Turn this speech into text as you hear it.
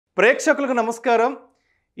ప్రేక్షకులకు నమస్కారం.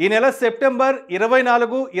 ఈ నెల సెప్టెంబర్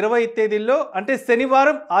 24, 20 తేదీల్లో అంటే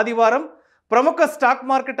శనివారం, ఆదివారం ప్రముఖ స్టాక్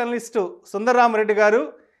మార్కెట్ అనలిస్టు సుందరరామరెడ్డి గారు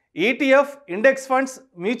ETF, index funds,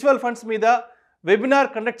 mutual funds మీద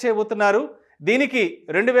వెబినార్ కండక్ట్ చేయబోతున్నారు. దీనికి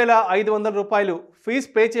 2,500 రూపాయలు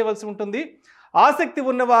ఫీజు పే చేయవలసి ఉంటుంది. ఆసక్తి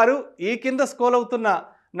ఉన్నవారు ఈ కింద స్క్రోల్ అవుతున్న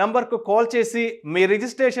నంబర్కు కాల్ చేసి మీ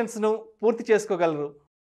రిజిస్ట్రేషన్స్ను పూర్తి చేసుకోగలరు.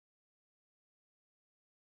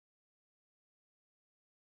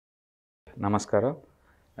 నమస్కారం.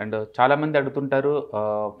 అండ్ చాలామంది అడుగుతుంటారు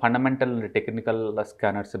fundamental and technical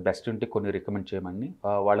scanners best ఉంటే కొన్ని రికమెండ్ చేయమని.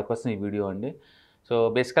 వాళ్ళ కోసం ఈ వీడియో అండి. సో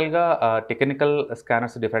బేసికల్గా టెక్నికల్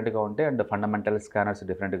స్కానర్స్ డిఫరెంట్గా ఉంటాయి అండ్ ఫండమెంటల్ స్కానర్స్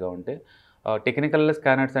డిఫరెంట్గా ఉంటాయి. టెక్నికల్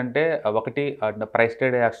స్కానర్స్ అంటే ఒకటి ప్రైస్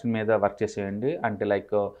ట్రేడ్ యాక్షన్ మీద వర్క్ చేసేయండి. అంటే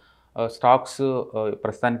లైక్ స్టాక్స్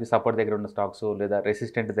ప్రస్తుతానికి సపోర్ట్ దగ్గర ఉన్న స్టాక్స్, లేదా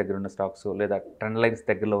రెసిస్టెంట్ దగ్గర ఉన్న స్టాక్స్, లేదా ట్రెండ్ లైన్స్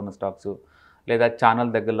దగ్గరలో ఉన్న స్టాక్స్, లేదా ఛానల్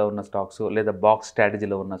దగ్గరలో ఉన్న స్టాక్స్, లేదా బాక్స్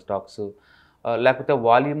స్ట్రాటజీలో ఉన్న స్టాక్స్, లేకపోతే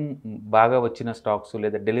వాల్యూమ్ బాగా వచ్చిన స్టాక్స్,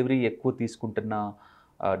 లేదా డెలివరీ ఎక్కువ తీసుకుంటున్న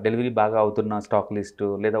డెలివరీ బాగా అవుతున్న స్టాక్ లిస్టు,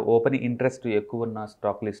 లేదా ఓపెన్ ఇంట్రెస్ట్ ఎక్కువ ఉన్న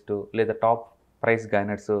స్టాక్ లిస్టు, లేదా top price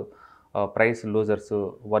gainers, price losers,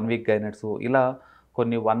 1 week gainers, ఇలా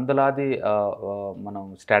కొన్ని వందలాది మనం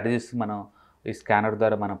స్ట్రాటజీస్ మనం ఈ స్కానర్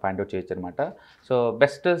ద్వారా మనం ఫైండ్ అవుట్ చేయొచ్చు అనమాట. సో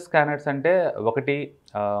బెస్ట్ స్కానర్స్ అంటే ఒకటి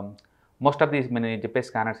మోస్ట్ ఆఫ్ దీస్ నేను చెప్పే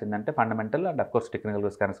స్కానర్స్ ఏంటంటే fundamental and of course technical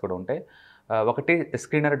scanners కూడా ఉంటాయి. ఒకటి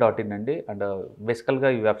screener.in అండి. అండ్ బేసికల్గా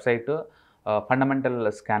ఈ వెబ్సైట్ ఫండమెంటల్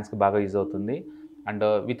స్కాన్స్కి బాగా యూజ్ అవుతుంది. And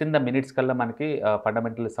with in the minutes కల్లా మనకి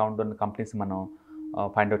ఫండమెంటల్ సౌండ్ ఉన్న కంపెనీస్ మనం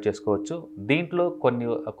ఫైండ్ అవుట్ చేసుకోవచ్చు. దీంట్లో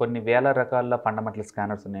కొన్ని వేల రకాల ఫండమెంటల్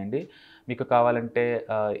స్కానర్స్ ఉన్నాయండి. మీకు కావాలంటే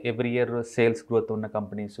ఎవ్రీ ఇయర్ సేల్స్ గ్రోత్ ఉన్న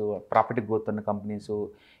కంపెనీసు, ప్రాఫిట్ గ్రోత్ ఉన్న కంపెనీసు,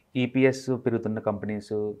 ఈపీఎస్ పెరుగుతున్న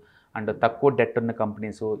కంపెనీసు, అండ్ తక్కువ డెట్ ఉన్న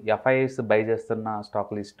కంపెనీసు, ఎఫ్ఐఎస్ బై చేస్తున్న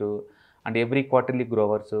stock list, and every quarterly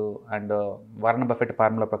గ్రోవర్సు, and Warren Buffett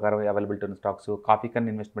formula ప్రకారం అవైలబిలిటీ ఉన్న స్టాక్స్, కాఫీ కన్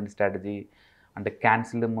ఇన్వెస్ట్మెంట్ స్ట్రాటజీ, అంటే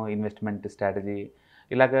క్యాన్సిల్మ్ ఇన్వెస్ట్మెంట్ స్ట్రాటజీ,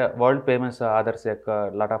 ఇలాగ వరల్డ్ ఫేమస్ ఆదర్స్ యొక్క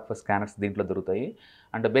లాట్ ఆఫ్ స్కానర్స్ దీంట్లో దొరుకుతాయి.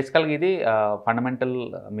 అండ్ బేసికల్గా ఇది ఫండమెంటల్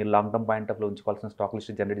మీరు లాంగ్ టర్మ్ పాయింట్ ఆఫ్లో ఉంచుకోవాల్సిన స్టాక్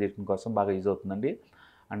లిస్ట్ జనరేట్ చేయడం కోసం బాగా యూజ్ అవుతుందండి.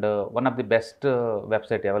 And one of the best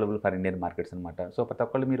website available for Indian markets అనమాట. సో ప్రతి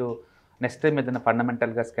ఒక్కళ్ళు మీరు నెక్స్ట్ టైం ఏదైనా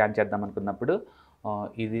ఫండమెంటల్గా స్కాన్ చేద్దాం అనుకున్నప్పుడు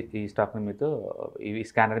ఈ స్టాక్ని మీతో ఈ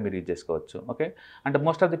స్కానర్ మీరు యూజ్ చేసుకోవచ్చు. Okay. And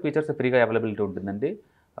most of the features ఫ్రీగా అవైలబిలిటీ ఉంటుందండి,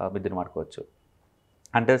 మీరు దీన్ని వాడుకోవచ్చు.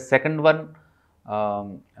 అంటే సెకండ్ వన్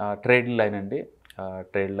ట్రేడ్ లైన్ అండి.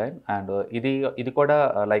 ట్రేడ్ లైన్ అండ్ ఇది కూడా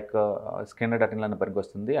లైక్ screener.in అనే పనికి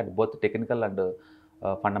వస్తుంది. And both technical and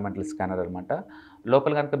fundamental scanner అనమాట.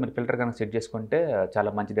 లోపల కనుక మీరు ఫిల్టర్ కనుక సెట్ చేసుకుంటే చాలా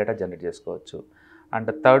మంచి డేటా జనరేట్ చేసుకోవచ్చు.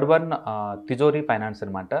 అండ్ థర్డ్ వన్ తిజోరీ ఫైనాన్స్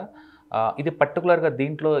అనమాట. ఇది పర్టికులర్గా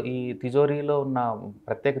దీంట్లో ఈ తిజోరీలో ఉన్న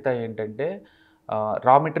ప్రత్యేకత ఏంటంటే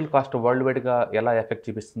రా మెటీరియల్ కాస్ట్ వరల్డ్ వైడ్గా ఎలా ఎఫెక్ట్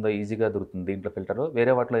చూపిస్తుందో ఈజీగా దొరుకుతుంది దీంట్లో ఫిల్టరు.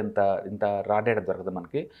 వేరే వాటిలో ఇంత రా డేటా దొరకదు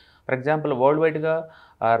మనకి. ఫర్ ఎగ్జాంపుల్ వరల్డ్ వైడ్గా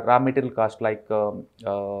రా మెటీరియల్ కాస్ట్ లైక్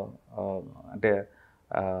అంటే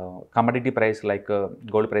commodity price like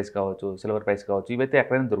gold price కావచ్చు, సిల్వర్ ప్రైస్ కావచ్చు, ఇవైతే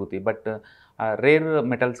ఎక్కడైనా దొరుకుతాయి. బట్ రేర్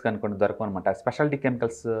మెటల్స్ కనుకోండి దొరకవు అనమాట. Speciality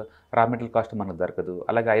chemicals raw material cost మనకు దొరకదు.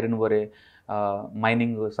 అలాగే ఐరన్ ఓరే,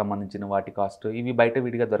 మైనింగ్ సంబంధించిన వాటి కాస్ట్ ఇవి బయట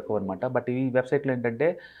విడిగా దొరకవు అనమాట. బట్ ఈ వెబ్సైట్లో ఏంటంటే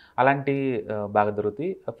అలాంటి బాగా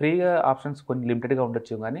దొరుకుతాయి. ఫ్రీగా ఆప్షన్స్ కొన్ని లిమిటెడ్గా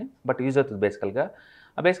ఉండొచ్చు కానీ బట్ యూజ్ అవుతుంది బేసికల్గా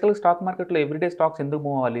స్టాక్ మార్కెట్లో ఎవ్రీడే స్టాక్స్ ఎందుకు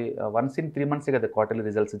మూవ్ అవ్వాలి? వన్స్ ఇన్ 3 మంత్సే కదా క్వార్టర్లీ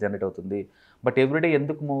రిజల్ట్స్ జనరేట్ అవుతుంది. బట్ ఎవ్రీడే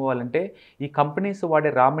ఎందుకు మూవ్ అవ్వాలంటే ఈ కంపెనీస్ వాడే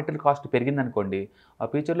రా మెటీరియల్ కాస్ట్ పెరిగిందనుకోండి, ఆ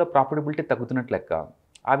ఫ్యూచర్లో ప్రాఫిటబిలిటీ తగ్గుతున్నట్లు లెక్క.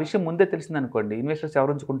 ఆ విషయం ముందే తెలిసిందనుకోండి, ఇన్వెస్టర్స్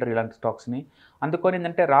ఎవరు ఉంచుకుంటారు ఇలాంటి స్టాక్స్ని? అందుకని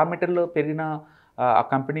ఏంటంటే రా మెటీరియల్ పెరిగిన ఆ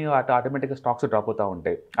కంపెనీ ఆటోమేటిక్గా స్టాక్స్ డ్రాప్ అవుతూ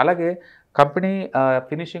ఉంటాయి. అలాగే కంపెనీ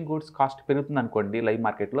ఫినిషింగ్ గూడ్స్ కాస్ట్ పెరుగుతుంది అనుకోండి లైవ్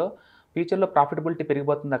మార్కెట్లో, ఫ్యూచర్లో ప్రాఫిటబిలిటీ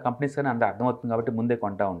పెరిగిపోతుంది ఆ కంపెనీస్ అని అర్థమవుతుంది కాబట్టి ముందే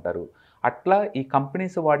కొంటూ ఉంటారు. అట్లా ఈ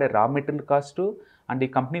కంపెనీస్ వాడే రా మెటీరియల్ కాస్టు అండ్ ఈ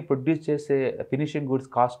కంపెనీ ప్రొడ్యూస్ చేసే finishing goods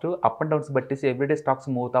cost up and downs బట్టేసి everyday stocks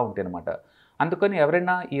move అవుతూ ఉంటాయి అనమాట. అందుకని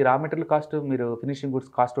ఎవరైనా ఈ రా మెటీరియల్ కాస్ట్ మీరు ఫినిషింగ్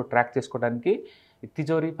గూడ్స్ కాస్ట్ ట్రాక్ చేసుకోవడానికి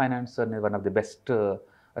తిజోరీ ఫైనాన్స్ అనేది one of the best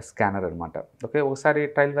scanner అనమాట. ఓకే, ఒకసారి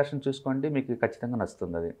ట్రయల్ వెర్షన్ చూసుకోండి, మీకు ఖచ్చితంగా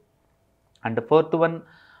నచ్చుతుంది అది. And fourth one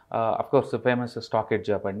of course famous stock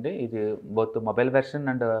edge app అండి. ఇది both mobile version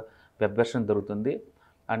and web version దొరుకుతుంది.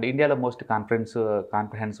 అండ్ ఇండియాలో మోస్ట్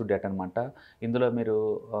కాంప్రహెన్సివ్ డేటా అనమాట. ఇందులో మీరు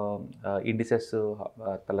ఇండిసెస్,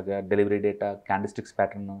 అలాగే delivery data, candlesticks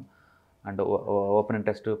pattern, and open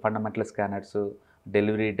interest, fundamental scanners,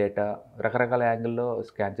 delivery data రకరకాల యాంగిల్లో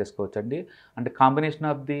స్కాన్ చేసుకోవచ్చండి. అంటే కాంబినేషన్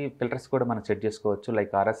ఆఫ్ ది ఫిల్టర్స్ కూడా మనం సెట్ చేసుకోవచ్చు.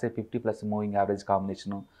 Like RSI 50+ moving average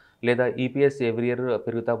combination, లేదా ఈపీఎస్ ఎవ్రీ ఇయర్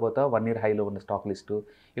పెరుగుతా పోతా 1 ఇయర్ హైలో ఉన్న స్టాక్ లిస్టు,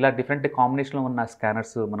 ఇలా డిఫరెంట్ కాంబినేషన్లో ఉన్న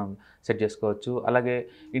స్కానర్స్ మనం సెట్ చేసుకోవచ్చు. అలాగే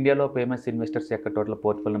ఇండియాలో ఫేమస్ ఇన్వెస్టర్స్ యొక్క టోటల్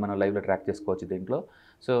పోర్ట్ఫోలియోని మనం లైవ్లో ట్రాక్ చేసుకోవచ్చు దీంట్లో.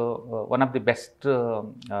 So one of the best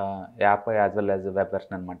app as well as web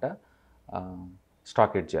version అనమాట.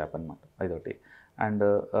 స్టాక్ ఎడ్జ్ యాప్ అనమాట ఇదొకటి. అండ్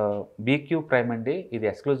బీక్యూ ప్రైమ్ అండి, ఇది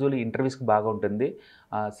ఎక్స్క్లూజివ్లీ ఇంటర్వ్యూస్కి బాగా ఉంటుంది.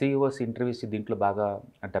 సిఇఓస్ ఇంటర్వ్యూస్ దీంట్లో బాగా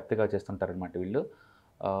డెప్త్గా చేస్తుంటారనమాట వీళ్ళు.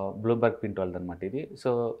 బ్లూంబర్గ్ ప్రింట్ వాళ్ళదనమాట ఇది. So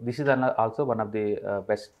this is also one of the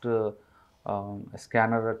best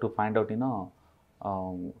scanner to find out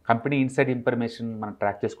company inside information మనం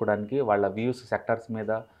ట్రాక్ చేసుకోవడానికి, వాళ్ళ వ్యూస్ సెక్టార్స్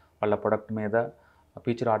మీద, వాళ్ళ ప్రొడక్ట్ మీద,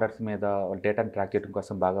 ఫ్యూచర్ ఆర్డర్స్ మీద వాళ్ళ డేటాను ట్రాక్ చేయడం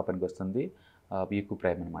కోసం బాగా పనికొస్తుంది బీక్యూ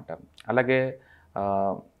ప్రైమ్ అనమాట. అలాగే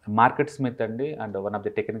మార్కెట్ స్మిత్ అండి, అండ్ వన్ ఆఫ్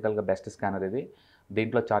ది టెక్నికల్గా బెస్ట్ స్కానర్ ఇది.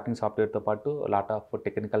 దీంట్లో చార్టింగ్ సాఫ్ట్వేర్తో పాటు lot of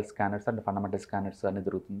technical scanners and fundamental scanners అనేది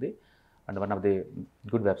దొరుకుతుంది. And one of the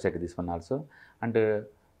good website this one also. And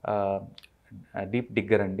deep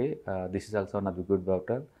digger అండి, this is also one of the good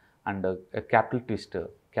వెబ్టర్. And cap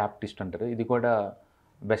twist అంటారు, ఇది కూడా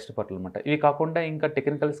best portal అనమాట. ఇవి కాకుండా ఇంకా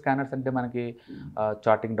టెక్నికల్ స్కానర్స్ అంటే మనకి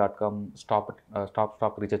charting.com,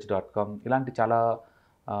 స్టాప్ రీసెర్చ్.com ఇలాంటి చాలా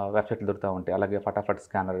వెబ్సైట్లు దొరుకుతూ ఉంటాయి. అలాగే ఫటాఫట్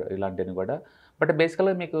స్కానర్ ఇలాంటివి కూడా. బట్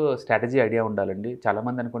బేసికల్గా మీకు స్ట్రాటజీ ఐడియా ఉండాలండి.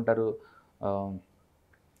 చాలామంది అనుకుంటారు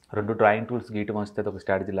 2 డ్రాయింగ్ టూల్స్ గీయటం వస్తే ఒక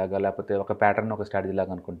స్ట్రాటజీ లాగా, లేకపోతే ఒక ప్యాటర్న్ ఒక స్ట్రాటజీ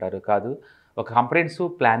లాగా అనుకుంటారు. కాదు, ఒక కంప్రహెన్సివ్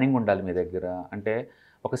ప్లానింగ్ ఉండాలి మీ దగ్గర. అంటే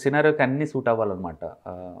ఒక సినారియోకి అన్నీ సూట్ అవ్వాలన్నమాట.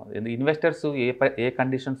 ఇన్వెస్టర్స్ ఏ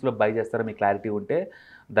కండిషన్స్లో బై చేస్తారో మీకు క్లారిటీ ఉంటే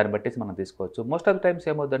దాన్ని బట్టేసి మనం తీసుకోవచ్చు. మోస్ట్ ఆఫ్ ద టైమ్స్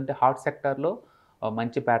ఏమవుతుందంటే హాట్ సెక్టార్లో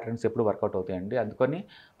మంచి ప్యాటర్న్స్ ఎప్పుడు వర్కౌట్ అవుతాయండి. అందుకని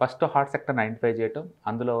ఫస్ట్ హాట్ సెక్టర్ని ఐడెంటిఫై చేయటం,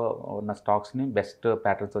 అందులో ఉన్న స్టాక్స్ని బెస్ట్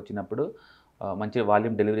ప్యాటర్న్స్ వచ్చినప్పుడు మంచి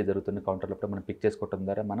వాల్యూమ్ డెలివరీ జరుగుతుంది కౌంటర్లో, మనం పిక్ చేసుకోవడం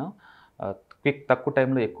ద్వారా మనం తక్కువ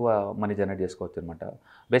టైంలో ఎక్కువ మనీ జనరేట్ చేసుకోవచ్చు అనమాట.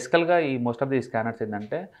 బేసికల్గా ఈ మోస్ట్ ఆఫ్ ది స్కానర్స్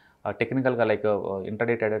ఏంటంటే టెక్నికల్గా లైక్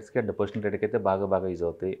ఇంటర్డే ట్రేడర్స్కి అండ్ పొజిషనల్ ట్రేడర్కి అయితే బాగా యూజ్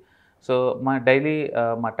అవుతాయి. సో మా డైలీ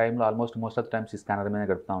మా టైంలో almost most of the times ఈ స్కానర్ మీద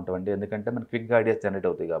గడుపుతూ ఉంటామండి. ఎందుకంటే మనకి క్విక్గా ఐడియాస్ జనరేట్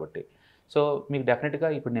అవుతాయి కాబట్టి. సో మీకు డెఫినెట్గా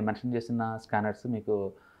ఇప్పుడు నేను మెన్షన్ చేసిన స్కానర్స్ మీకు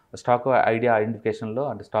స్టాక్ ఐడియా ఐడెంటిఫికేషన్లో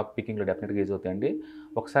అంటే స్టాక్ పికింగ్లో డెఫినెట్గా యూజ్ అవుతాయండి.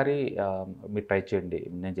 ఒకసారి మీరు ట్రై చేయండి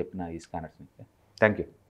నేను చెప్పిన ఈ స్కానర్స్ని. Thank you.